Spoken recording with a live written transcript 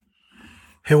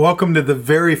Hey, welcome to the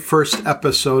very first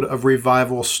episode of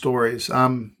Revival Stories.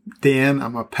 I'm Dan.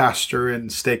 I'm a pastor in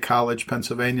State College,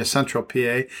 Pennsylvania, Central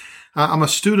PA. I'm a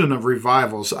student of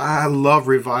revivals. I love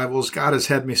revivals. God has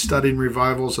had me studying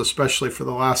revivals, especially for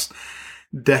the last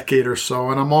decade or so.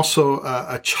 And I'm also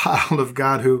a child of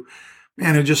God who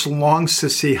just longs to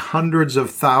see hundreds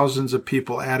of thousands of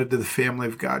people added to the family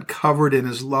of God, covered in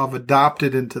His love,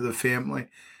 adopted into the family.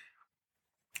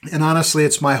 And honestly,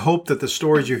 it's my hope that the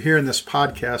stories you hear in this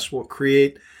podcast will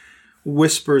create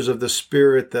whispers of the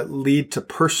Spirit that lead to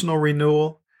personal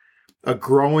renewal, a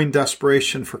growing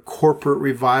desperation for corporate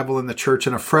revival in the church,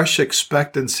 and a fresh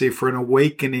expectancy for an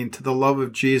awakening to the love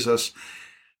of Jesus,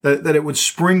 that it would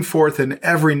spring forth in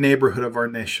every neighborhood of our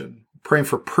nation. Praying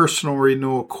for personal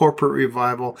renewal, corporate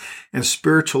revival, and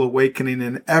spiritual awakening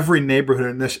in every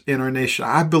neighborhood in our nation.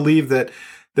 I believe that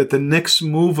the next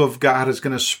move of God is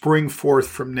going to spring forth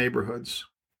from neighborhoods.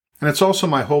 And it's also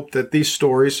my hope that these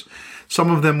stories,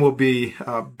 some of them will be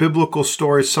biblical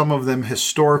stories, some of them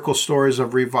historical stories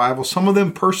of revival, some of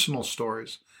them personal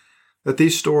stories, that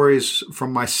these stories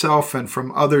from myself and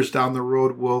from others down the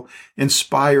road will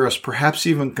inspire us, perhaps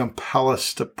even compel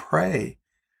us to pray.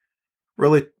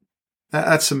 Really,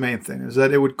 that's the main thing, is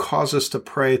that it would cause us to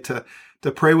pray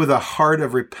with a heart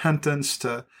of repentance,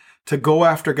 to go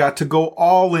after God, to go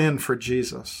all in for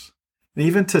Jesus, and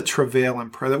even to travail in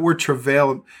prayer. That word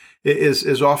travail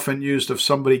is often used of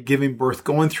somebody giving birth,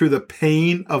 going through the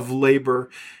pain of labor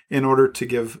in order to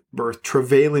give birth,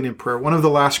 travailing in prayer. One of the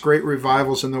last great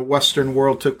revivals in the Western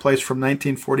world took place from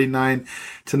 1949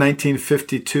 to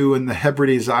 1952 in the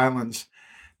Hebrides Islands.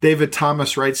 David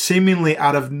Thomas writes, seemingly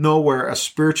out of nowhere, a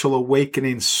spiritual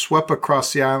awakening swept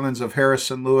across the islands of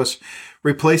Harris and Lewis,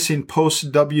 replacing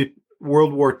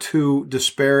World War II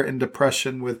despair and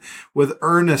depression with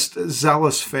earnest,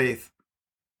 zealous faith.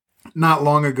 Not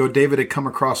long ago, David had come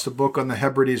across a book on the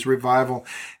Hebrides revival,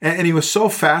 and he was so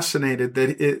fascinated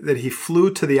that he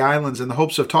flew to the islands in the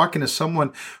hopes of talking to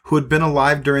someone who had been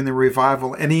alive during the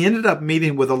revival. And he ended up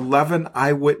meeting with 11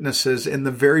 eyewitnesses in the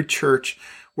very church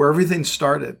where everything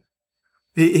started.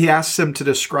 He asked them to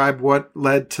describe what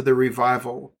led to the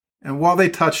revival. And while they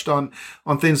touched on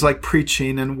things like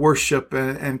preaching and worship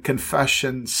and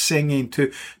confession, singing,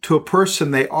 to a person,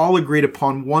 they all agreed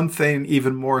upon one thing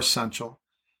even more essential.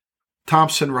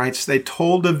 Thompson writes, they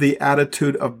told of the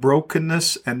attitude of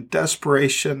brokenness and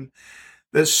desperation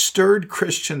that stirred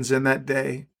Christians in that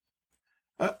day,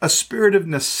 a spirit of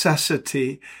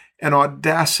necessity and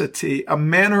audacity, a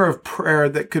manner of prayer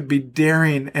that could be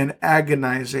daring and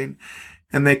agonizing,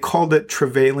 and they called it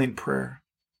travailing prayer.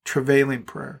 Travailing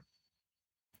prayer.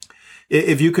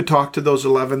 If you could talk to those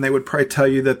 11, they would probably tell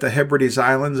you that the Hebrides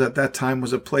Islands at that time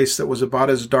was a place that was about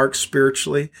as dark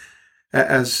spiritually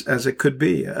as it could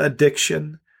be.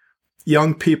 Addiction.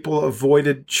 Young people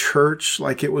avoided church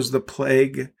like it was the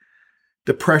plague.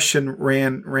 Depression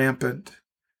ran rampant.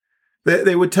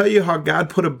 They would tell you how God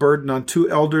put a burden on two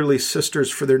elderly sisters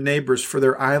for their neighbors, for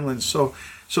their islands. So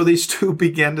these two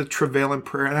began to travail in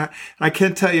prayer. And I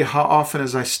can't tell you how often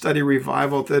as I study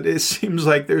revival that it seems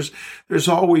like there's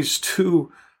always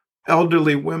two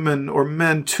elderly women or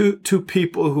men, two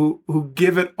people who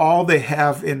give it all they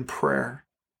have in prayer.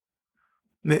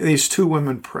 These two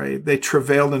women prayed. They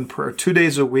travailed in prayer 2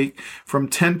 days a week from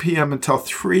 10 p.m. until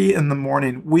 3 in the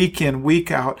morning, week in, week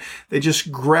out. They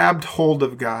just grabbed hold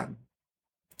of God.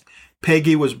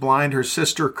 Peggy was blind. Her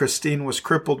sister, Christine, was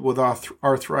crippled with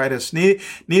arthritis.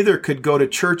 Neither could go to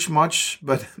church much,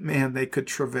 but man, they could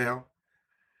travail.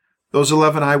 Those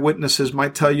 11 eyewitnesses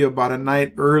might tell you about a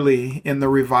night early in the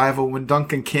revival when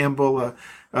Duncan Campbell,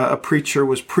 a preacher,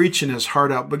 was preaching his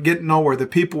heart out, but getting nowhere. The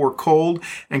people were cold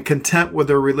and content with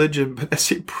their religion, but as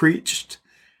he preached,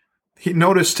 he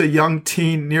noticed a young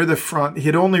teen near the front. He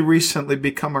had only recently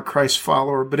become a Christ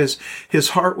follower, but his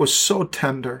heart was so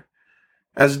tender.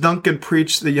 As Duncan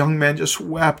preached, the young man just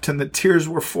wept, and the tears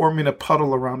were forming a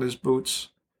puddle around his boots.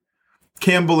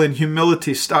 Campbell, in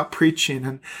humility, stopped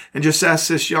preaching and just asked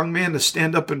this young man to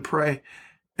stand up and pray.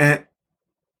 And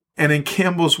in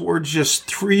Campbell's words, just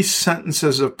 3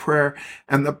 sentences of prayer,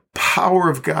 and the power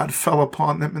of God fell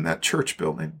upon them in that church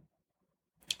building.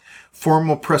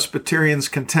 Formal Presbyterians,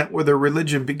 content with their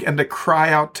religion, began to cry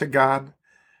out to God.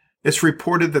 It's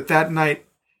reported that night,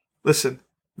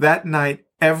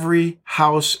 every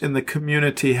house in the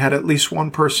community had at least one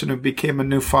person who became a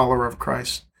new follower of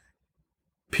Christ.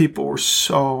 People were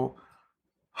so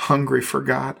hungry for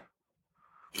God.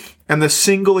 And the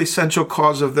single essential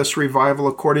cause of this revival,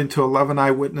 according to 11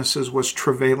 eyewitnesses, was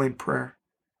travailing prayer.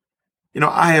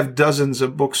 I have dozens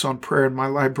of books on prayer in my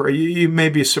library. You may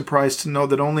be surprised to know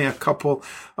that only a couple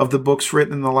of the books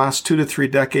written in the last 2 to 3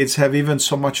 decades have even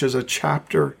so much as a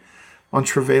chapter on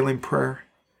travailing prayer.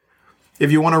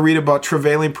 If you want to read about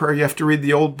travailing prayer, you have to read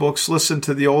the old books, listen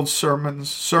to the old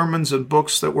sermons and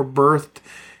books that were birthed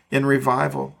in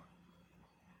revival.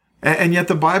 And yet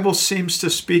the Bible seems to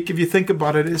speak, if you think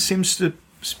about it, it seems to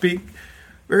speak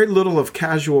very little of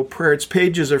casual prayer. Its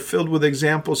pages are filled with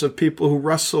examples of people who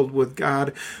wrestled with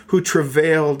God, who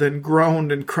travailed and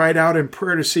groaned and cried out in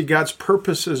prayer to see God's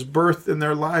purposes birthed in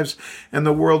their lives and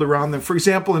the world around them. For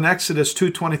example, in Exodus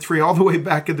 2:23, all the way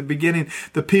back at the beginning,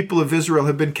 the people of Israel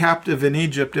had been captive in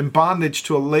Egypt, in bondage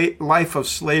to a life of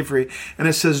slavery. And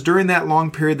it says, during that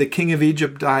long period, the king of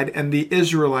Egypt died, and the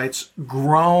Israelites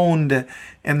groaned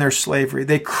in their slavery.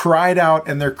 They cried out,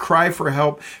 and their cry for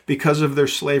help because of their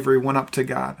slavery went up to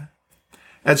God.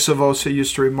 Ed Savosa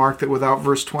used to remark that without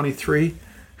verse 23,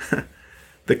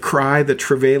 the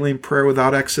travailing prayer,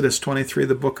 without Exodus 23,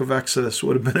 the book of Exodus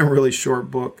would have been a really short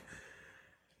book.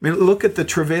 I mean, look at the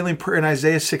travailing prayer in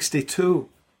Isaiah 62.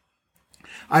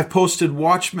 I've posted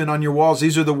watchmen on your walls.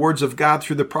 These are the words of God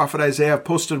through the prophet Isaiah. I've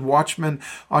posted watchmen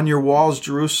on your walls,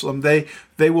 Jerusalem. They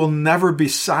will never be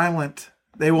silent.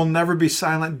 They will never be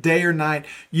silent day or night.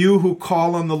 You who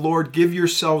call on the Lord, give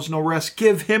yourselves no rest.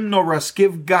 Give him no rest.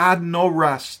 Give God no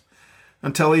rest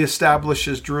until he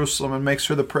establishes Jerusalem and makes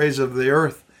her the praise of the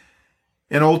earth.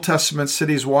 In Old Testament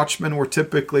cities, watchmen were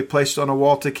typically placed on a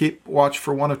wall to keep watch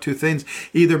for one of two things: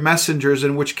 either messengers,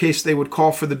 in which case they would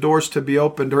call for the doors to be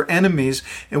opened, or enemies,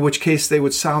 in which case they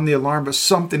would sound the alarm. But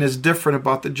something is different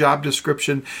about the job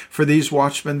description for these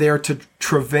watchmen. They are to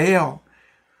travail.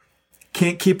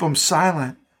 Can't keep them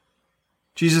silent.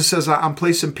 Jesus says, I'm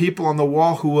placing people on the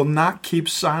wall who will not keep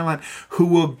silent, who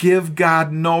will give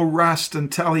God no rest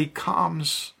until he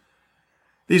comes.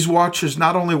 These watchers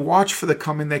not only watch for the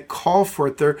coming, they call for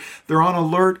it. They're on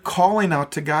alert, calling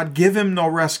out to God. Give him no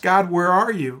rest. God, where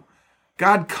are you?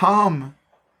 God, come.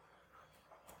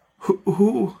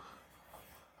 Who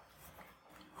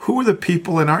are the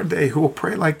people in our day who will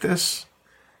pray like this?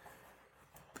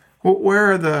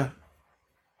 Where are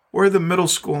the middle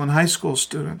school and high school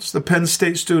students, the Penn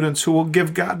State students who will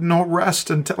give God no rest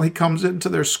until he comes into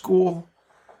their school?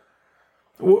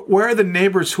 Where are the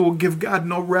neighbors who will give God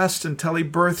no rest until he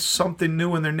births something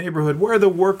new in their neighborhood? Where are the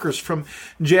workers, from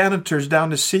janitors down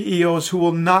to CEOs, who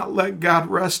will not let God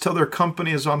rest till their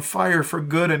company is on fire for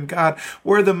good and God?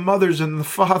 Where are the mothers and the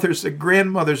fathers, the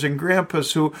grandmothers and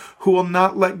grandpas who will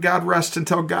not let God rest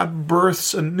until God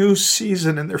births a new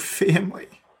season in their family?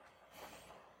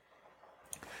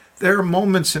 There are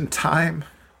moments in time,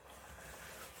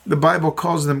 the Bible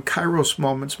calls them kairos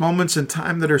moments in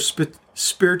time that are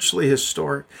spiritually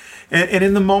historic. And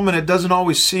in the moment, it doesn't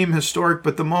always seem historic,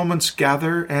 but the moments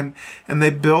gather and they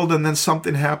build, and then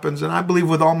something happens. And I believe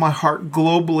with all my heart,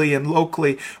 globally and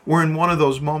locally, we're in one of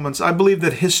those moments. I believe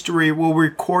that history will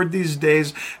record these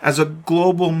days as a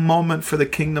global moment for the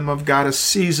kingdom of God, a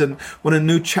season when a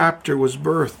new chapter was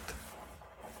birthed,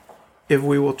 if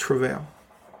we will travail.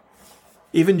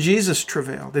 Even Jesus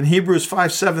travailed. In Hebrews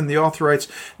 5:7, the author writes,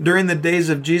 during the days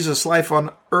of Jesus' life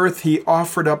on earth, he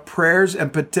offered up prayers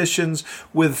and petitions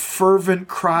with fervent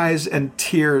cries and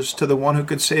tears to the one who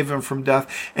could save him from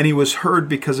death, and he was heard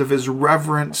because of his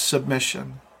reverent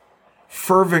submission.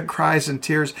 Fervent cries and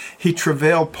tears. He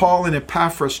travailed. Paul and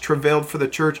Epaphras travailed for the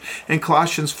church. In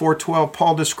Colossians 4:12,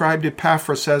 Paul described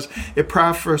Epaphras as,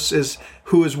 Epaphras is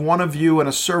who is one of you and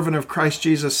a servant of Christ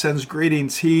Jesus, sends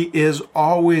greetings. He is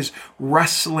always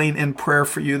wrestling in prayer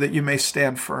for you that you may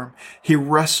stand firm. He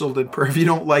wrestled in prayer. If you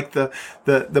don't like the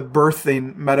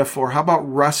birthing metaphor, how about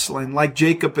wrestling? Like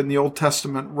Jacob in the Old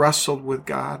Testament wrestled with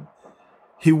God.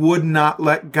 He would not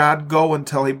let God go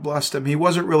until he blessed him. He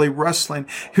wasn't really wrestling.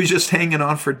 He was just hanging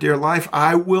on for dear life.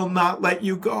 I will not let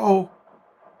you go.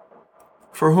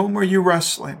 For whom are you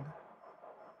wrestling?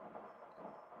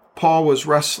 Paul was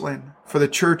wrestling for the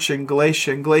church in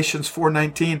Galatia. In Galatians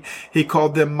 4:19, he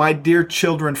called them my dear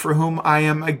children, for whom I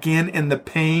am again in the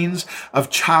pains of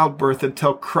childbirth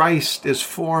until Christ is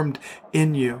formed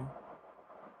in you.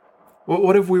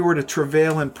 What if we were to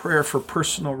travail in prayer for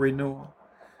personal renewal?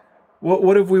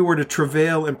 What if we were to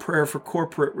travail in prayer for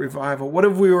corporate revival? What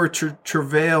if we were to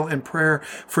travail in prayer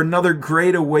for another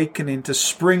great awakening to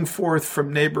spring forth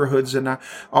from neighborhoods and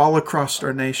all across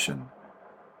our nation?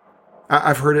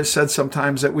 I've heard it said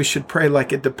sometimes that we should pray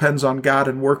like it depends on God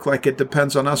and work like it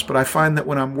depends on us. But I find that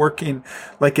when I'm working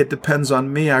like it depends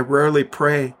on me, I rarely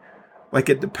pray like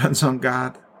it depends on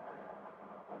God.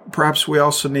 Perhaps we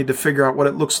also need to figure out what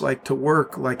it looks like to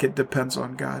work like it depends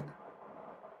on God.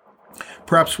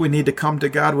 Perhaps we need to come to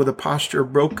God with a posture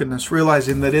of brokenness,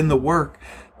 realizing that in the work,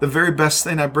 the very best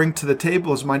thing I bring to the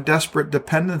table is my desperate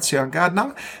dependency on God,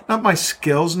 not my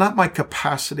skills, not my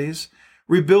capacities.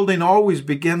 Rebuilding always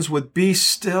begins with be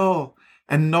still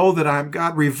and know that I am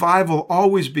God. Revival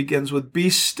always begins with be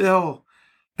still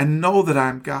and know that I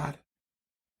am God.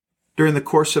 During the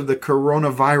course of the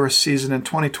coronavirus season in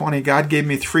 2020, God gave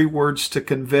me 3 words to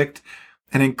convict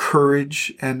and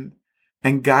encourage and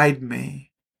guide me.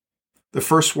 The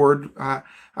first word I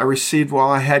received while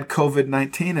I had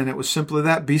COVID-19, and it was simply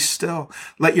that: be still.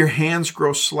 Let your hands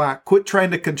grow slack. Quit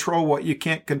trying to control what you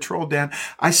can't control, Dan.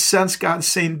 I sense God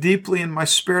saying deeply in my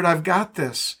spirit, I've got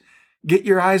this. Get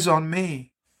your eyes on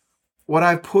me. What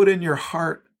I've put in your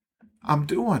heart, I'm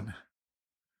doing.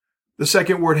 The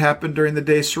second word happened during the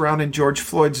days surrounding George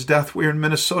Floyd's death. We were in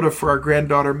Minnesota for our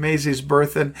granddaughter Maisie's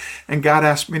birth, and God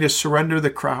asked me to surrender the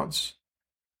crowds.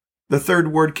 The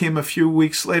third word came a few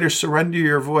weeks later: surrender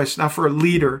your voice. Now, for a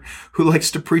leader who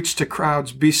likes to preach to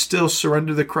crowds, be still,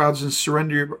 surrender the crowds, and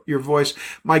surrender your voice.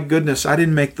 My goodness, I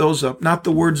didn't make those up. Not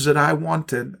the words that I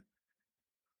wanted.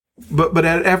 But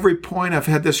at every point, I've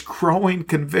had this growing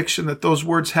conviction that those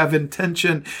words have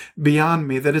intention beyond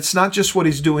me, that it's not just what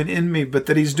he's doing in me, but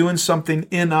that he's doing something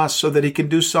in us so that he can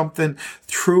do something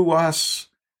through us.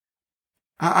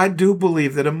 I do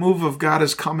believe that a move of God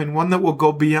is coming, one that will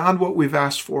go beyond what we've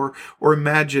asked for or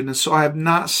imagined. And so I have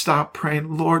not stopped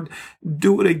praying, Lord,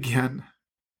 do it again.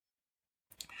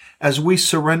 As we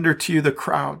surrender to you the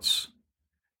crowds,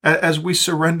 as we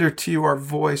surrender to you our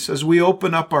voice, as we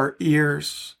open up our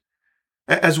ears,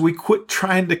 as we quit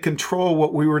trying to control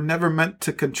what we were never meant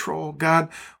to control, God,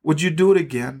 would you do it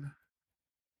again?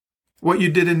 What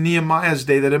you did in Nehemiah's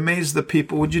day that amazed the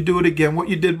people, would you do it again? What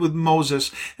you did with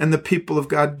Moses and the people of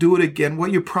God, do it again.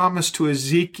 What you promised to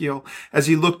Ezekiel as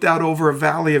he looked out over a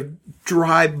valley of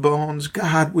dry bones,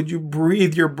 God, would you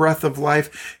breathe your breath of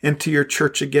life into your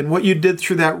church again? What you did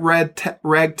through that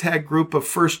ragtag group of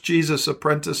first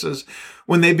Jesus-apprentices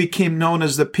when they became known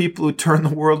as the people who turned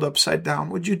the world upside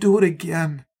down, would you do it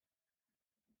again?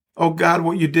 Oh God,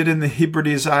 what you did in the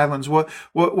Hebrides Islands,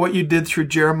 what you did through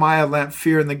Jeremiah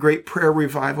Lamphere and the Great Prayer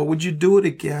Revival, would you do it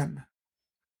again?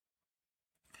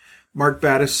 Mark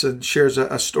Battison shares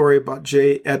a story about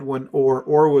J. Edwin Orr.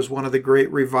 Orr was one of the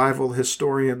great revival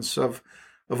historians of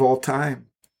all time.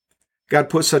 God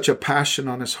put such a passion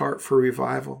on his heart for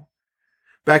revival.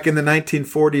 Back in the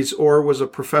 1940s, Orr was a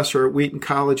professor at Wheaton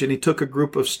College, and he took a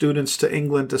group of students to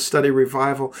England to study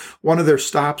revival. One of their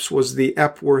stops was the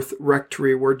Epworth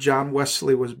Rectory, where John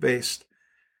Wesley was based.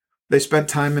 They spent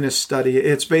time in his study.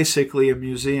 It's basically a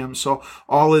museum, so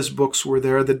all his books were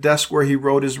there. The desk where he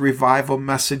wrote his revival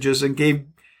messages and gave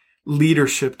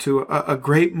leadership to a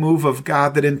great move of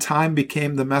God that in time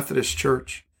became the Methodist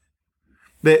Church.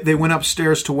 They went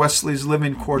upstairs to Wesley's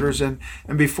living quarters, and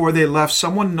before they left,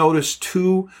 someone noticed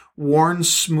 2 worn,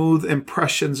 smooth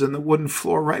impressions in the wooden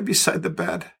floor right beside the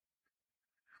bed.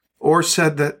 Orr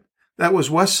said that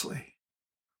was Wesley.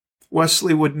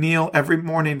 Wesley would kneel every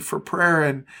morning for prayer,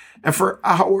 and for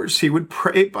hours he would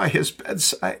pray by his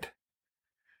bedside,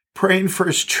 praying for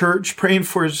his church, praying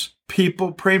for his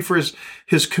people, praying for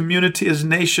his community, his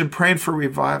nation, praying for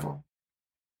revival.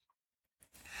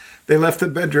 They left the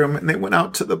bedroom and they went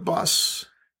out to the bus.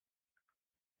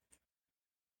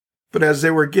 But as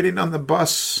they were getting on the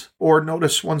bus, Orr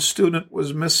noticed one student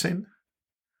was missing.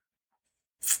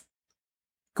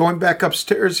 Going back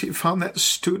upstairs, he found that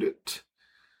student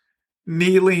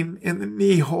kneeling in the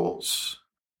knee holes,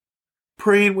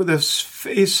 praying with his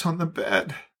face on the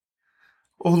bed.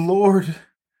 Oh Lord,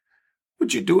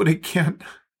 would you do it again?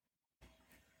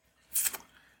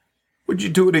 Would you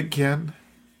do it again?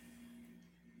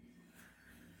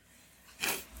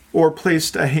 Orr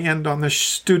placed a hand on the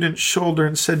student's shoulder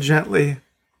and said gently,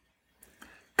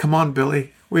 "Come on,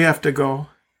 Billy, we have to go."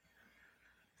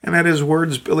 And at his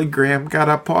words, Billy Graham got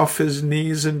up off his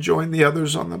knees and joined the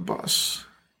others on the bus.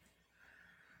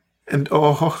 And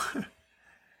oh,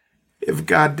 if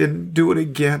God didn't do it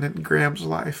again in Graham's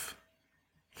life.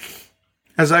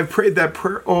 As I've prayed that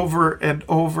prayer over and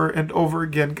over and over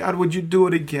again, God, would you do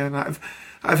it again?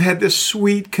 I've had this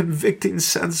sweet, convicting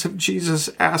sense of Jesus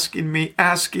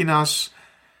asking us,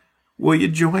 will you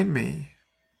join me?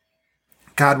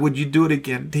 God, would you do it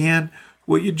again? Dan,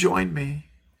 will you join me?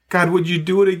 God, would you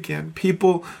do it again?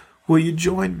 People, will you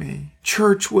join me?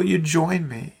 Church, will you join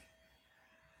me?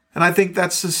 And I think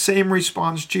that's the same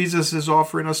response Jesus is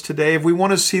offering us today. If we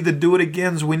want to see the do it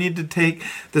agains, we need to take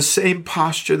the same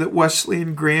posture that Wesley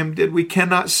and Graham did. We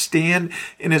cannot stand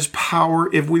in his power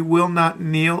if we will not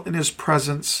kneel in his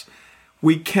presence.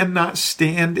 We cannot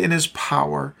stand in his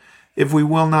power if we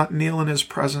will not kneel in his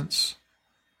presence.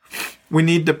 We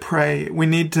need to pray. We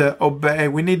need to obey.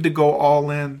 We need to go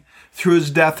all in. Through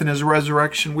his death and his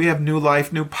resurrection, we have new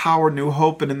life, new power, new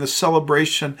hope, and in the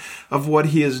celebration of what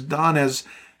he has done, as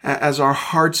our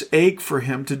hearts ache for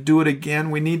him to do it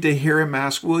again, we need to hear him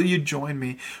ask, will you join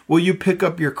me? Will you pick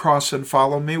up your cross and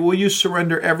follow me? Will you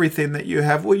surrender everything that you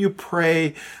have? Will you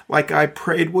pray like I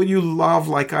prayed? Will you love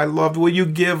like I loved? Will you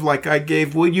give like I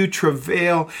gave? Will you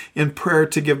travail in prayer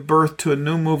to give birth to a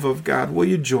new move of God? Will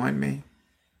you join me?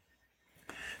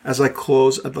 As I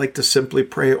close, I'd like to simply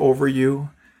pray over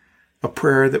you a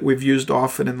prayer that we've used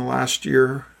often in the last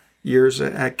years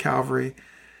at Calvary.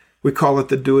 We call it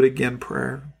the Do It Again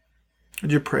prayer.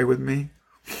 Would you pray with me?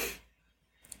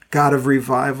 God of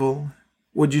revival,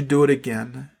 would you do it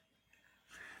again?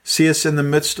 See us in the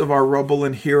midst of our rubble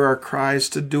and hear our cries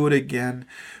to do it again.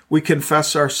 We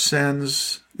confess our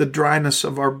sins, the dryness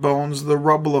of our bones, the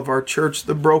rubble of our church,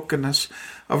 the brokenness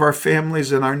of our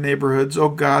families and our neighborhoods. Oh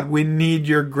God, we need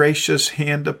your gracious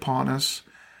hand upon us.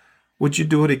 Would you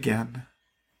do it again?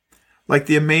 Like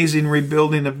the amazing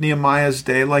rebuilding of Nehemiah's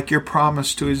day, like your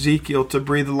promise to Ezekiel to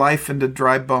breathe life into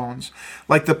dry bones,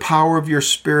 like the power of your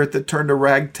Spirit that turned a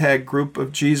ragtag group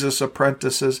of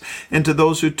Jesus-apprentices into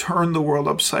those who turned the world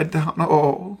upside down.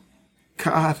 Oh,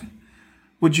 God,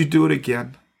 would you do it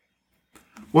again?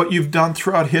 What you've done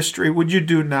throughout history, would you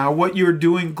do now? What you're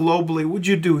doing globally, would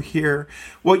you do here?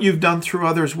 What you've done through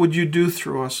others, would you do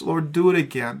through us? Lord, do it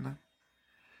again.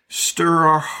 Stir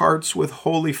our hearts with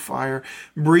holy fire.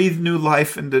 Breathe new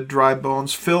life into dry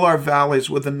bones. Fill our valleys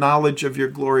with the knowledge of your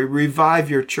glory. Revive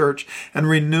your church and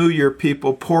renew your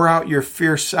people. Pour out your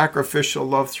fierce sacrificial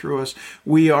love through us.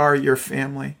 We are your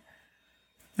family.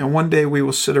 And one day we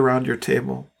will sit around your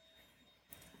table.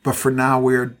 But for now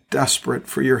we are desperate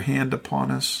for your hand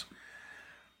upon us.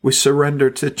 We surrender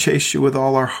to chase you with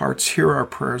all our hearts. Hear our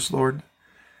prayers, Lord.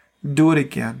 Do it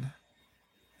again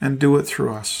and do it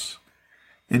through us.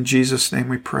 In Jesus' name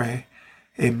we pray.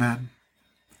 Amen.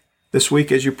 This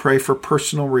week, as you pray for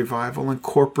personal revival and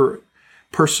corporate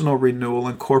personal renewal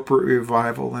and corporate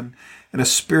revival and a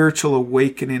spiritual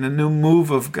awakening, a new move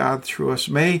of God through us,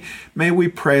 may we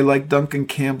pray like Duncan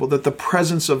Campbell that the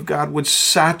presence of God would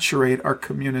saturate our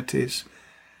communities.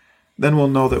 Then we'll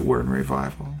know that we're in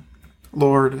revival.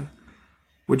 Lord,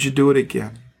 would you do it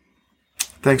again?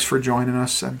 Thanks for joining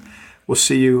us, and we'll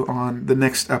see you on the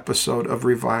next episode of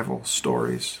Revival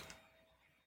Stories.